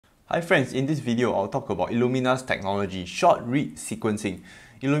Hi friends, in this video I'll talk about Illumina's technology, short-read sequencing.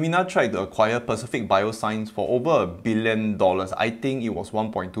 Illumina tried to acquire Pacific Bioscience for over $1 billion. I think it was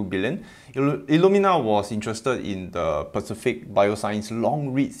 1.2 billion. Illumina was interested in the Pacific Bioscience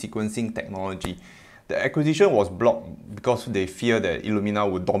long-read sequencing technology. The acquisition was blocked because they fear that Illumina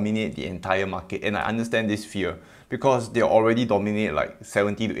would dominate the entire market, and I understand this fear because they already dominate like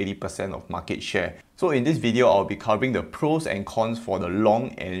 70 to 80% of market share. So in this video, I'll be covering the pros and cons for the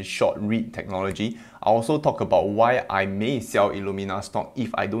long and short read technology. I'll also talk about why I may sell Illumina stock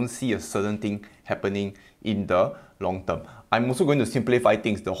if I don't see a certain thing happening in the long term. I'm also going to simplify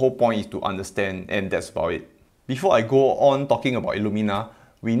things. The whole point is to understand, and that's about it. Before I go on talking about Illumina,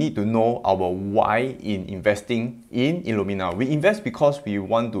 we need to know our why in investing in Illumina. We invest because we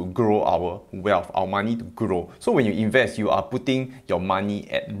want to grow our wealth, our money to grow. So when you invest, you are putting your money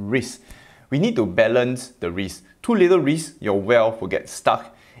at risk. We need to balance the risk. Too little risk, your wealth will get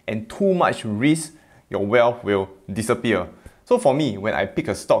stuck, and too much risk, your wealth will disappear. So for me, when I pick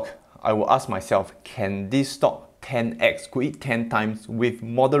a stock, I will ask myself, can this stock 10x, could it 10 times with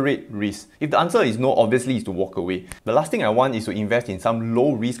moderate risk? If the answer is no, obviously it's to walk away. The last thing I want is to invest in some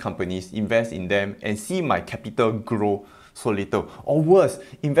low risk companies, invest in them and see my capital grow so little. Or worse,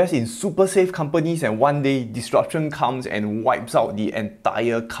 invest in super safe companies and one day disruption comes and wipes out the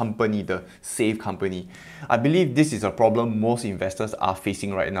entire company, the safe company. I believe this is a problem most investors are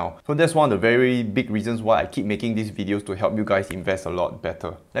facing right now. So that's one of the very big reasons why I keep making these videos to help you guys invest a lot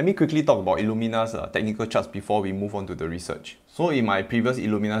better. Let me quickly talk about Illumina's technical charts before we move on to the research. So in my previous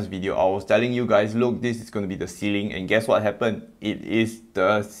Illumina's video, I was telling you guys, look, this is going to be the ceiling, and guess what happened? It is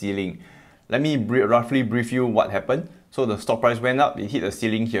the ceiling. Let me roughly brief you what happened. So the stock price went up, it hit a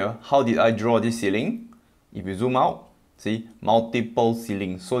ceiling here. How did I draw this ceiling? If you zoom out, see, multiple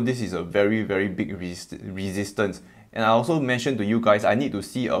ceilings. So this is a very big resistance. And I also mentioned to you guys, I need to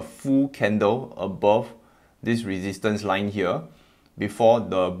see a full candle above this resistance line here before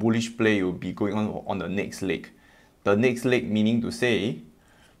the bullish play will be going on the next leg. The next leg meaning to say,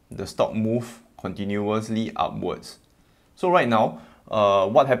 the stock move continuously upwards. So right now,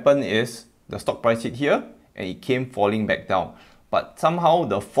 what happened is the stock price hit here, and it came falling back down. But somehow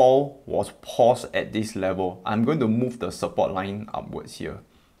the fall was paused at this level. I'm going to move the support line upwards here.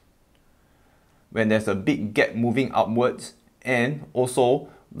 When there's a big gap moving upwards, and also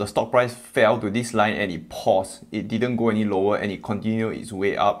the stock price fell to this line and it paused. It didn't go any lower and it continued its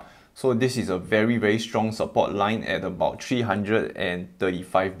way up. So this is a very strong support line at about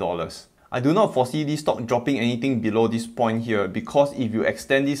 $335. I do not foresee this stock dropping anything below this point here, because if you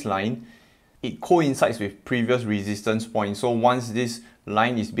extend this line, it coincides with previous resistance points. So once this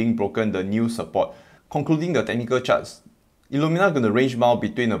line is being broken, the new support. Concluding the technical charts, Illumina is going to range bound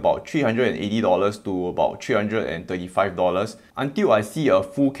between about $380 to about $335 until I see a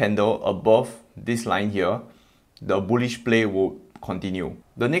full candle above this line here. The bullish play will continue.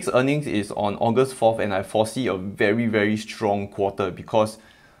 The next earnings is on August 4th, and I foresee a very strong quarter because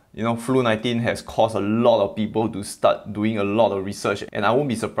flu 19 has caused a lot of people to start doing a lot of research, and I won't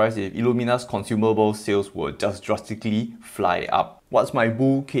be surprised if Illumina's consumable sales will just drastically fly up. What's my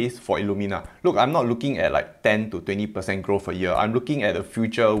bull case for Illumina? Look, I'm not looking at like 10 to 20% growth a year. I'm looking at a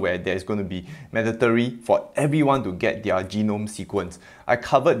future where there's going to be mandatory for everyone to get their genome sequence. I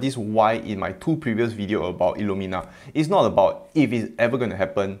covered this why in my two previous videos about Illumina. It's not about if it's ever going to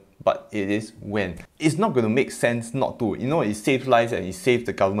happen, but it is when. It's not going to make sense not to. It saves lives and it saves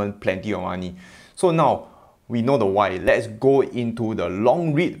the government plenty of money. So now we know the why. Let's go into the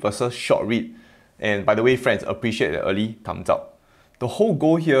long read versus short read. And by the way, friends, appreciate the early thumbs up. The whole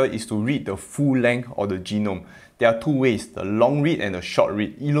goal here is to read the full length of the genome. There are two ways, the long read and the short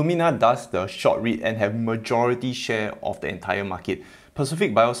read. Illumina does the short read and have majority share of the entire market.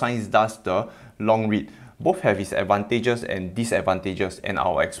 Pacific Bioscience does the long read. Both have its advantages and disadvantages, and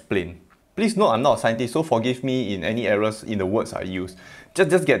I'll explain. Please note I'm not a scientist, so forgive me in any errors in the words I use.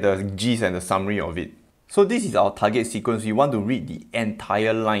 Just get the gist and the summary of it. So this is our target sequence. We want to read the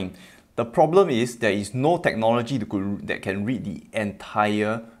entire line. The problem is there is no technology that can read the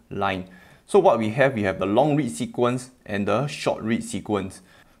entire line. So what we have the long read sequence and the short read sequence.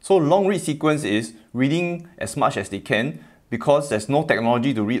 So long read sequence is reading as much as they can, because there's no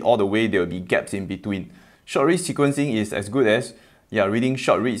technology to read all the way, there will be gaps in between. Short read sequencing is as good as reading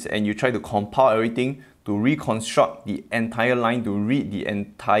short reads, and you try to compile everything to reconstruct the entire line to read the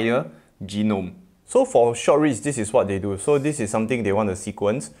entire genome. So for short reads, this is what they do. So this is something they want to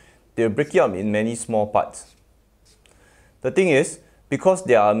sequence. They'll break it up in many small parts. The thing is, because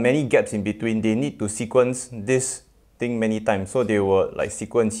there are many gaps in between, they need to sequence this thing many times. So they will like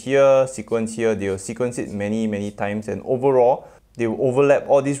sequence here, they will sequence it many times, and overall, they will overlap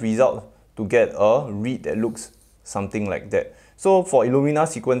all these results to get a read that looks something like that. So for Illumina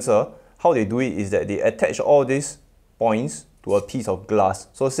sequencer, how they do it is that they attach all these points to a piece of glass.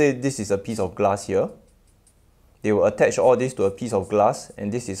 So say this is a piece of glass here. They will attach all this to a piece of glass,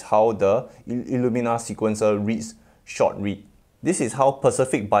 and this is how the Illumina sequencer reads short read. This is how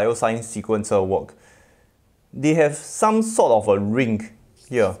Pacific Bioscience sequencer work. They have some sort of a ring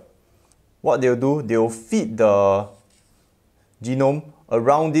here. What they'll do, they'll feed the genome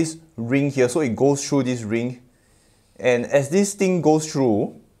around this ring here, so it goes through this ring. And as this thing goes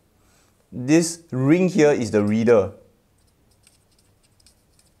through, this ring here is the reader.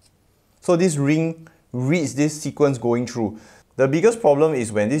 So this ring reads this sequence going through. The biggest problem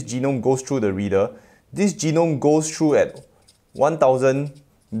is when this genome goes through the reader, this genome goes through at 1000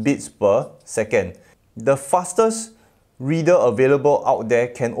 bits per second. The fastest reader available out there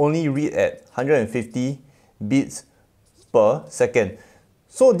can only read at 150 bits per second.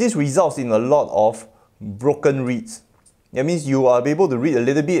 So this results in a lot of broken reads. That means you are able to read a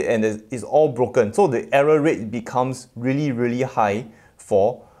little bit and it's all broken. So the error rate becomes really high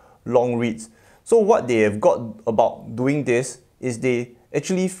for long reads. So what they have got about doing this is they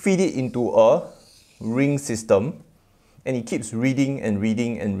actually feed it into a ring system, and it keeps reading and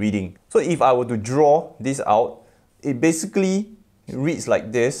reading and reading. So if I were to draw this out, it basically reads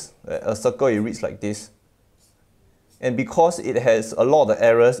like this. A circle, it reads like this. And because it has a lot of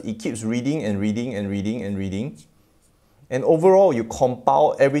errors, it keeps reading and reading and reading and reading. And overall, you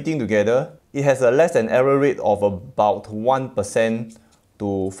compile everything together, it has a less than error rate of about 1% to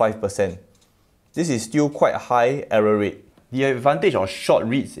 5%. This is still quite a high error rate. The advantage of short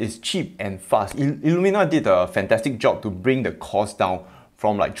reads is cheap and fast. Illumina did a fantastic job to bring the cost down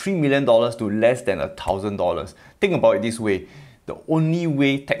from like $3 million to less than $1,000. Think about it this way. The only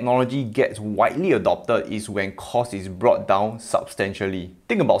way technology gets widely adopted is when cost is brought down substantially.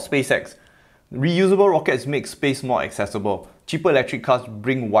 Think about SpaceX. Reusable rockets make space more accessible. Cheaper electric cars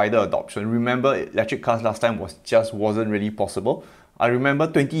bring wider adoption. Remember, electric cars last time wasn't really possible. I remember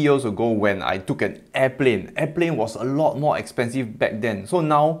 20 years ago when I took an airplane. Airplane was a lot more expensive back then. So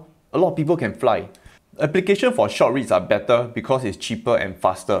now, a lot of people can fly. Application for short reads are better because it's cheaper and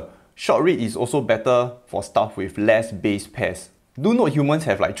faster. Short read is also better for stuff with less base pairs. Do note humans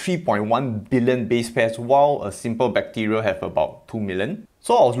have like 3.1 billion base pairs while a simple bacteria have about 2 million.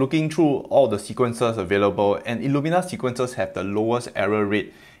 So I was looking through all the sequencers available, and Illumina sequencers have the lowest error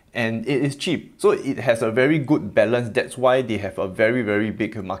rate, and it is cheap. So it has a very good balance. That's why they have a very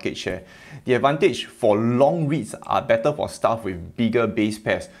big market share. The advantage for long reads are better for stuff with bigger base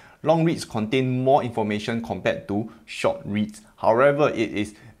pairs. Long reads contain more information compared to short reads. However, it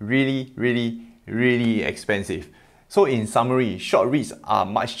is really expensive. So in summary, short reads are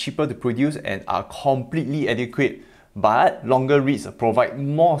much cheaper to produce and are completely adequate, but longer reads provide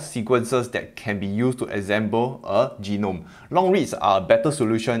more sequences that can be used to assemble a genome. Long reads are a better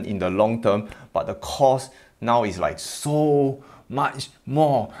solution in the long term, but the cost now is like so much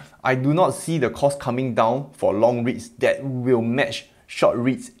more. I do not see the cost coming down for long reads that will match short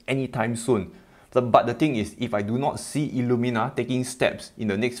reads anytime soon. But the thing is, if I do not see Illumina taking steps in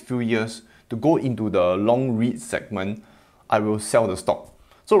the next few years to go into the long read segment, I will sell the stock.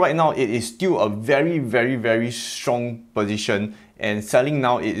 So right now, it is still a very strong position, and selling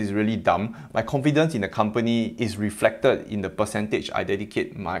now it is really dumb. My confidence in the company is reflected in the percentage I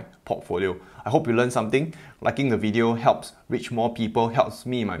dedicate my portfolio. I hope you learned something. Liking the video helps reach more people, helps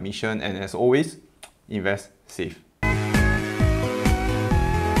me in my mission, and as always, invest safe.